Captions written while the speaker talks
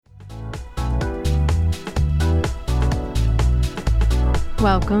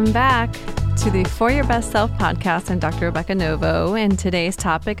Welcome back to the For Your Best Self podcast. I'm Dr. Rebecca Novo, and today's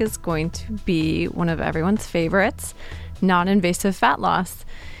topic is going to be one of everyone's favorites, non-invasive fat loss.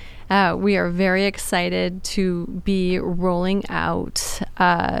 We are very excited to be rolling out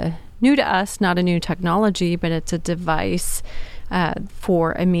new to us, not a new technology, but it's a device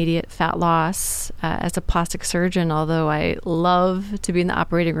for immediate fat loss. As a plastic surgeon, although I love to be in the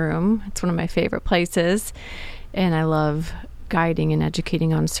operating room, it's one of my favorite places, and I love guiding and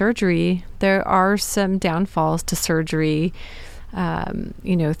educating on surgery, there are some downfalls to surgery,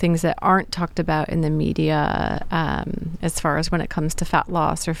 things that aren't talked about in the media as far as when it comes to fat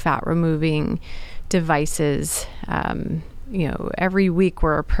loss or fat removing devices. Every week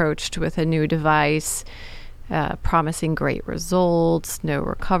we're approached with a new device promising great results, no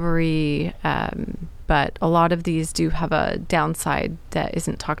recovery, but a lot of these do have a downside that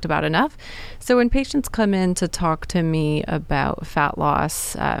isn't talked about enough. So when patients come in to talk to me about fat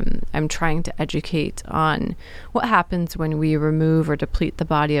loss, I'm trying to educate on what happens when we remove or deplete the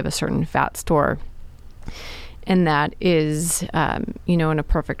body of a certain fat store. And that is, in a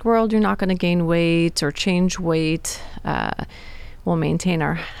perfect world, you're not going to gain weight or change weight. We'll maintain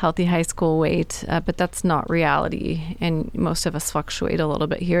our healthy high school weight, but that's not reality. And most of us fluctuate a little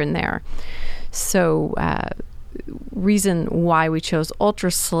bit here and there. So reason why we chose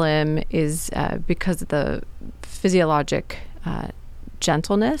Ultra Slim is because of the physiologic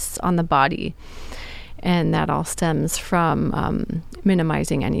gentleness on the body. And that all stems from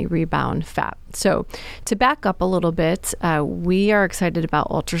minimizing any rebound fat. So to back up a little bit, we are excited about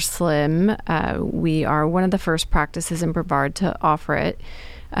Ultra Slim. We are one of the first practices in Brevard to offer it,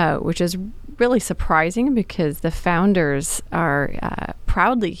 which is really surprising because the founders are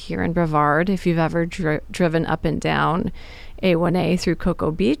proudly here in Brevard. If you've ever driven up and down A1A through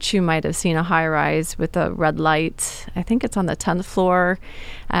Cocoa Beach, you might have seen a high-rise with a red light. I think it's on the 10th floor.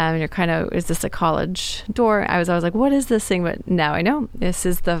 And you're kind of, is this a college door? I was like, what is this thing? But now I know. This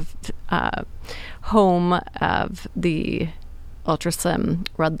is the home of the Ultra Slim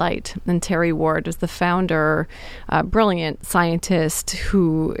red light. And Terry Ward was the founder, brilliant scientist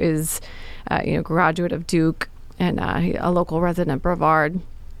who is, graduate of Duke and a local resident of Brevard,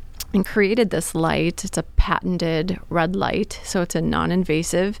 and created this light. It's a patented red light, so it's a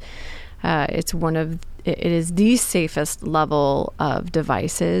non-invasive. It is the safest level of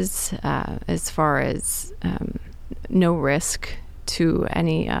devices as far as no risk to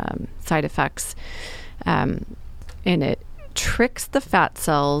any side effects, and it tricks the fat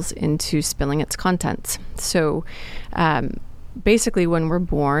cells into spilling its contents. So basically, when we're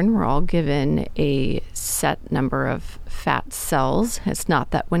born, we're all given a set number of fat cells. It's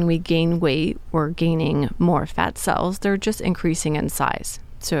not that when we gain weight, we're gaining more fat cells. They're just increasing in size.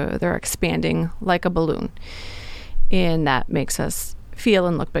 So they're expanding like a balloon. And that makes us feel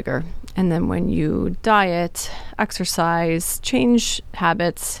and look bigger. And then when you diet, exercise, change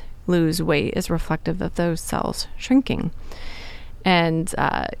habits, lose weight is reflective of those cells shrinking. And,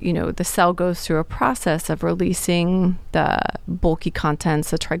 the cell goes through a process of releasing the bulky contents,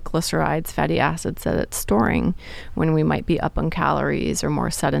 the triglycerides, fatty acids that it's storing when we might be up on calories or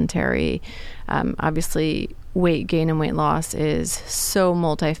more sedentary. Obviously, weight gain and weight loss is so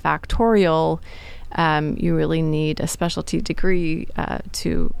multifactorial. You really need a specialty degree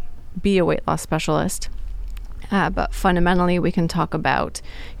to be a weight loss specialist. But fundamentally, we can talk about,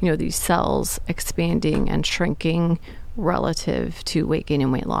 these cells expanding and shrinking relative to weight gain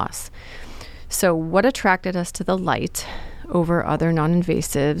and weight loss. So what attracted us to the light over other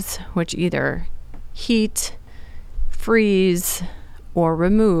non-invasives, which either heat, freeze, or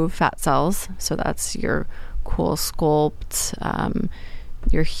remove fat cells? So that's your CoolSculpt,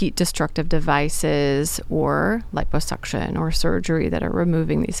 your heat destructive devices, or liposuction or surgery that are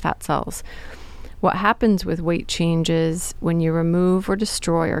removing these fat cells. What happens with weight changes when you remove or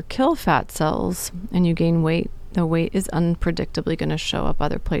destroy or kill fat cells and you gain weight, the weight is unpredictably going to show up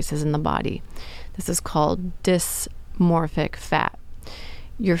other places in the body. This is called dysmorphic fat.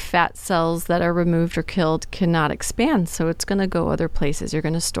 Your fat cells that are removed or killed cannot expand, so it's going to go other places. You're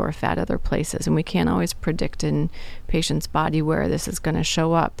going to store fat other places, and we can't always predict in patient's body where this is going to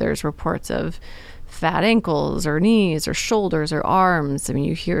show up. There's reports of fat ankles or knees or shoulders or arms. I mean,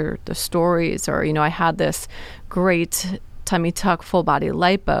 you hear the stories, or, I had this great tummy tuck full body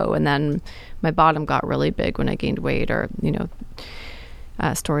lipo, and then my bottom got really big when I gained weight, or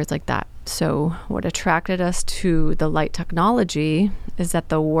stories like that. So what attracted us to the light technology is that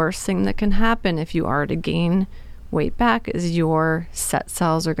the worst thing that can happen if you are to gain weight back is your set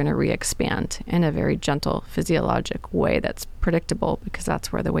cells are going to re-expand in a very gentle physiologic way that's predictable, because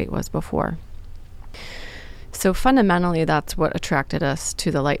that's where the weight was before. So fundamentally, that's what attracted us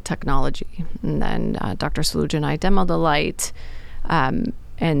to the light technology. And then Dr. Saluja and I demoed the light. And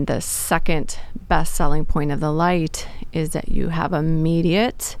the second best selling point of the light is that you have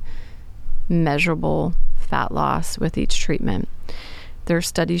immediate, measurable fat loss with each treatment. Their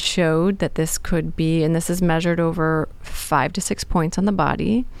studies showed that this could be, and this is measured over 5 to 6 points on the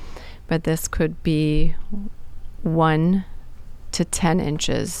body, but this could be 1 to 10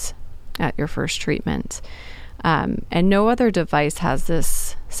 inches at your first treatment. And no other device has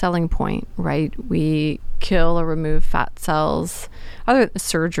this selling point, right? We kill or remove fat cells. Other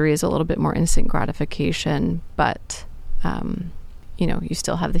surgery is a little bit more instant gratification, but you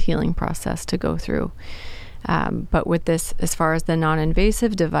still have the healing process to go through. But with this, as far as the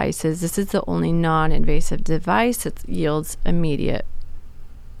non-invasive devices, this is the only non-invasive device that yields immediate,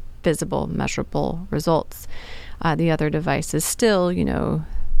 visible, measurable results. The other devices still,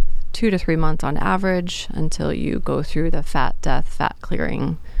 2 to 3 months on average until you go through the fat death, fat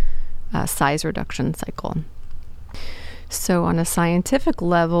clearing, size reduction cycle. So on a scientific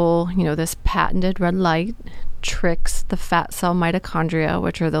level, this patented red light tricks the fat cell mitochondria,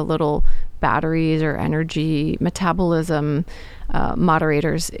 which are the little batteries or energy metabolism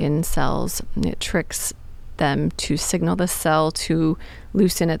moderators in cells. It tricks them to signal the cell to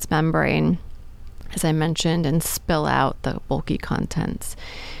loosen its membrane, as I mentioned, and spill out the bulky contents.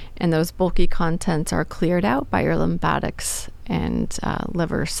 And those bulky contents are cleared out by your lymphatics and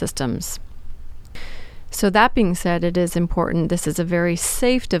liver systems. So that being said, it is important. This is a very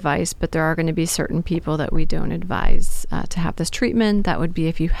safe device, but there are going to be certain people that we don't advise to have this treatment. That would be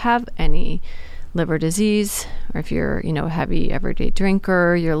if you have any liver disease, or if you're, a heavy everyday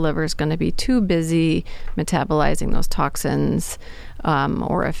drinker, your liver is going to be too busy metabolizing those toxins,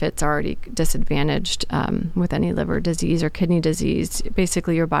 or if it's already disadvantaged with any liver disease or kidney disease.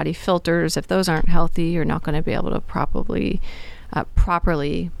 Basically, your body filters. If those aren't healthy, you're not going to be able to properly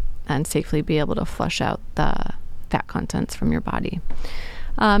and safely be able to flush out the fat contents from your body.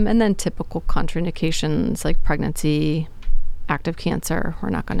 And then typical contraindications like pregnancy, active cancer, we're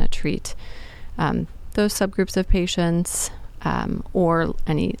not going to treat those subgroups of patients, or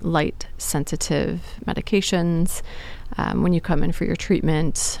any light sensitive medications. When you come in for your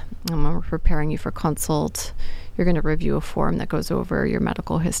treatment, when we're preparing you for consult, you're going to review a form that goes over your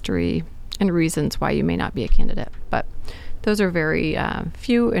medical history and reasons why you may not be a candidate. But those are very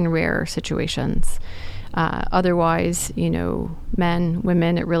few and rare situations. Otherwise, men,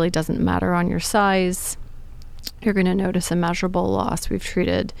 women, it really doesn't matter on your size. You're going to notice a measurable loss. We've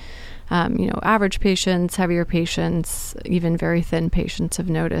treated, average patients, heavier patients, even very thin patients have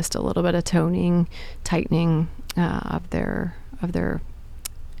noticed a little bit of toning, tightening of their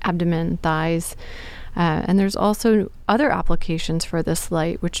abdomen, thighs. And there's also other applications for this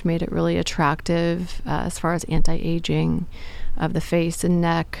light, which made it really attractive as far as anti-aging of the face and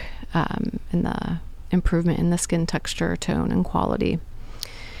neck, and the improvement in the skin texture, tone, and quality.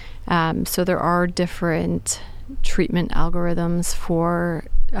 So there are different treatment algorithms for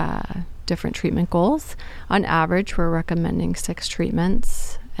different treatment goals. On average, we're recommending 6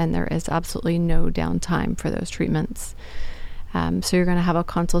 treatments, and there is absolutely no downtime for those treatments. So you're going to have a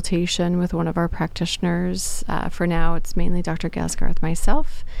consultation with one of our practitioners. For now, it's mainly Dr. Gasgarth,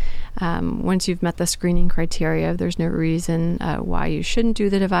 myself. Once you've met the screening criteria, there's no reason why you shouldn't do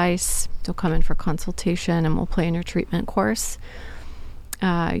the device. You'll come in for consultation, and we'll plan your treatment course.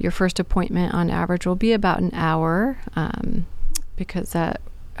 Your first appointment on average will be about an hour, because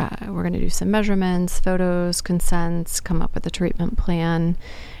we're going to do some measurements, photos, consents, come up with a treatment plan.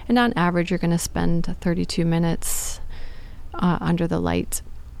 And on average, you're going to spend 32 minutes under the light,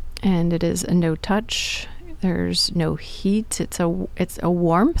 and it is a no touch. There's no heat. It's a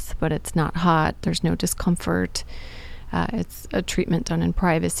warmth, but it's not hot. There's no discomfort. It's a treatment done in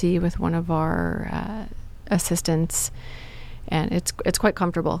privacy with one of our assistants, and it's quite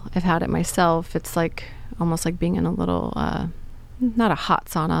comfortable. I've had it myself. It's almost like being in a little not a hot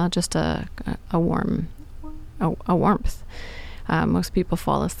sauna, just a warmth. Most people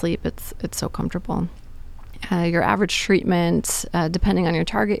fall asleep. It's so comfortable. Your average treatment, depending on your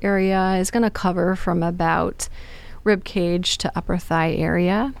target area, is going to cover from about rib cage to upper thigh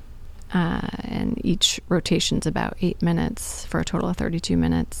area. And each rotation's about 8 minutes for a total of 32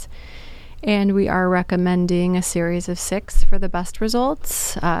 minutes. And we are recommending a series of 6 for the best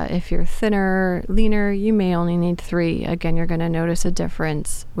results. If you're thinner, leaner, you may only need 3. Again, you're going to notice a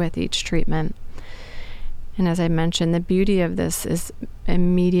difference with each treatment. And as I mentioned, the beauty of this is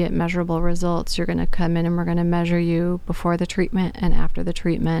immediate measurable results. You're going to come in and we're going to measure you before the treatment and after the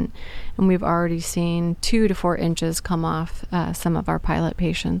treatment. And we've already seen 2 to 4 inches come off some of our pilot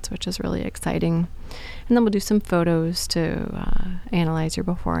patients, which is really exciting. And then we'll do some photos to analyze your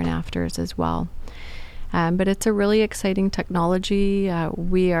before and afters as well. But it's a really exciting technology.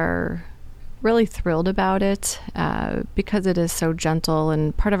 We are really thrilled about it because it is so gentle,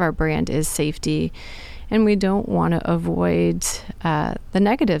 and part of our brand is safety. And we don't want to avoid the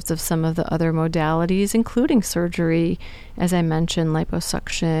negatives of some of the other modalities, including surgery, as I mentioned,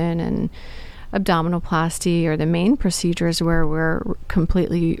 liposuction and abdominoplasty are the main procedures where we're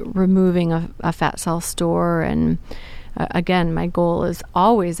completely removing a fat cell store. And again, my goal is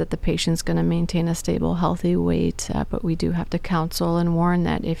always that the patient's going to maintain a stable, healthy weight, but we do have to counsel and warn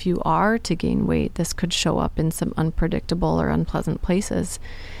that if you are to gain weight, this could show up in some unpredictable or unpleasant places.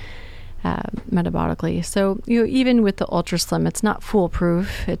 Metabolically. So even with the UltraSlim, it's not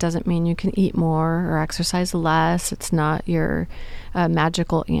foolproof. It doesn't mean you can eat more or exercise less. It's not your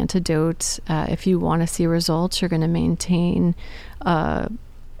magical antidote. If you want to see results, you're going to maintain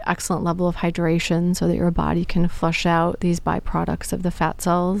excellent level of hydration so that your body can flush out these byproducts of the fat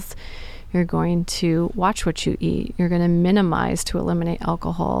cells. You're going to watch what you eat. You're going to minimize to eliminate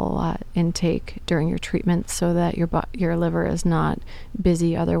alcohol intake during your treatment so that your liver is not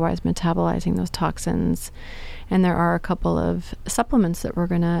busy otherwise metabolizing those toxins. And there are a couple of supplements that we're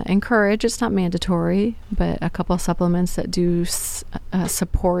going to encourage. It's not mandatory, but a couple of supplements that do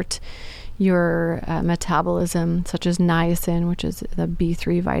support your metabolism, such as niacin, which is the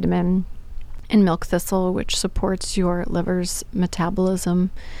B3 vitamin, and milk thistle, which supports your liver's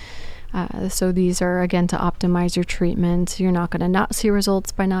metabolism. So these are, again, to optimize your treatment. You're not going to not see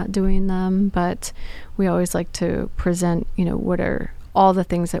results by not doing them, but we always like to present, what are all the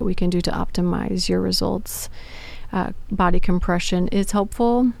things that we can do to optimize your results. Body compression is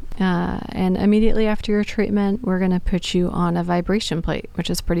helpful. And immediately after your treatment, we're going to put you on a vibration plate, which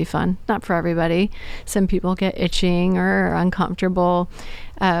is pretty fun. Not for everybody. Some people get itching or are uncomfortable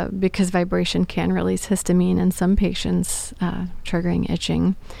because vibration can release histamine in some patients, triggering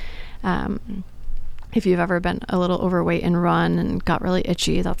itching. If you've ever been a little overweight and run and got really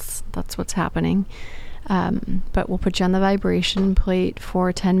itchy, that's what's happening. But we'll put you on the vibration plate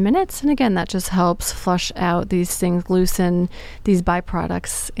for 10 minutes. And again, that just helps flush out these things, loosen these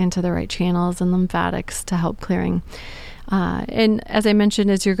byproducts into the right channels and lymphatics to help clearing. And as I mentioned,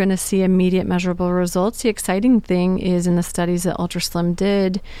 as you're going to see immediate measurable results, the exciting thing is in the studies that UltraSlim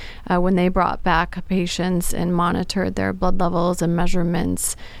did, when they brought back patients and monitored their blood levels and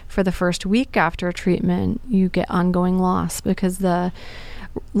measurements for the first week after treatment, you get ongoing loss because the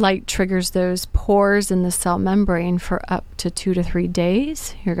light triggers those pores in the cell membrane for up to 2 to 3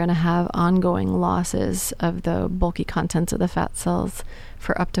 days. You're going to have ongoing losses of the bulky contents of the fat cells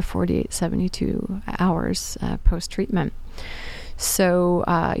for up to 48, 72 hours post-treatment. So,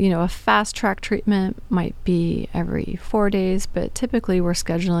 a fast-track treatment might be every 4 days, but typically we're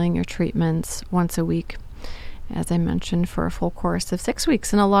scheduling your treatments once a week, as I mentioned, for a full course of 6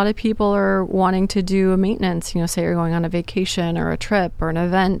 weeks. And a lot of people are wanting to do a maintenance, say you're going on a vacation or a trip or an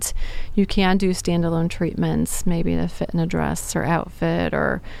event. You can do standalone treatments, maybe to fit in a dress or outfit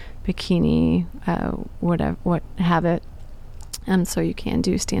or bikini, whatever, what have it. So you can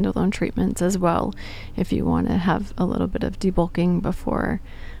do standalone treatments as well if you want to have a little bit of debulking before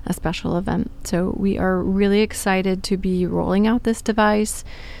a special event. So we are really excited to be rolling out this device.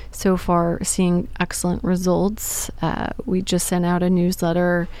 So far, seeing excellent results. We just sent out a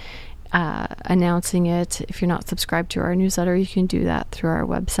newsletter announcing it. If you're not subscribed to our newsletter, you can do that through our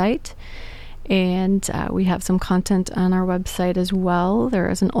website. And we have some content on our website as well. There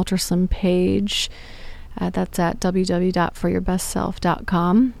is an UltraSlim page. That's at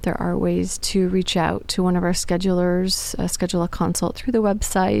www.foryourbestself.com. There are ways to reach out to one of our schedulers, schedule a consult through the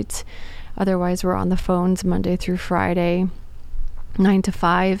website. Otherwise, we're on the phones Monday through Friday, 9 to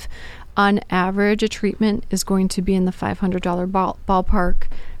 5. On average, a treatment is going to be in the $500 ballpark.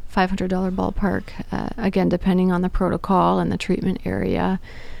 Again, depending on the protocol and the treatment area,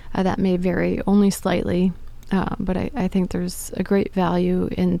 that may vary only slightly. But I think there's a great value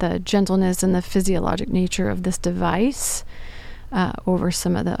in the gentleness and the physiologic nature of this device over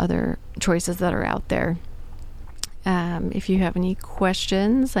some of the other choices that are out there. If you have any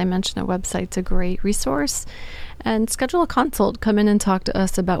questions, I mentioned the website's a great resource. And schedule a consult. Come in and talk to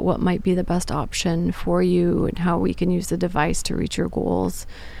us about what might be the best option for you and how we can use the device to reach your goals,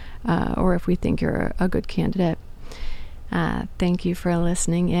 or if we think you're a good candidate. Thank you for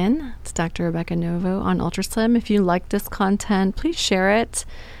listening in. It's Dr. Rebecca Novo on UltraSlim. If you like this content, please share it.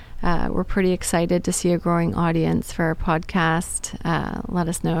 We're pretty excited to see a growing audience for our podcast. Let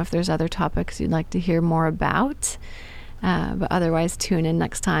us know if there's other topics you'd like to hear more about. But otherwise, tune in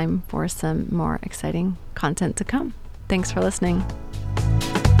next time for some more exciting content to come. Thanks for listening.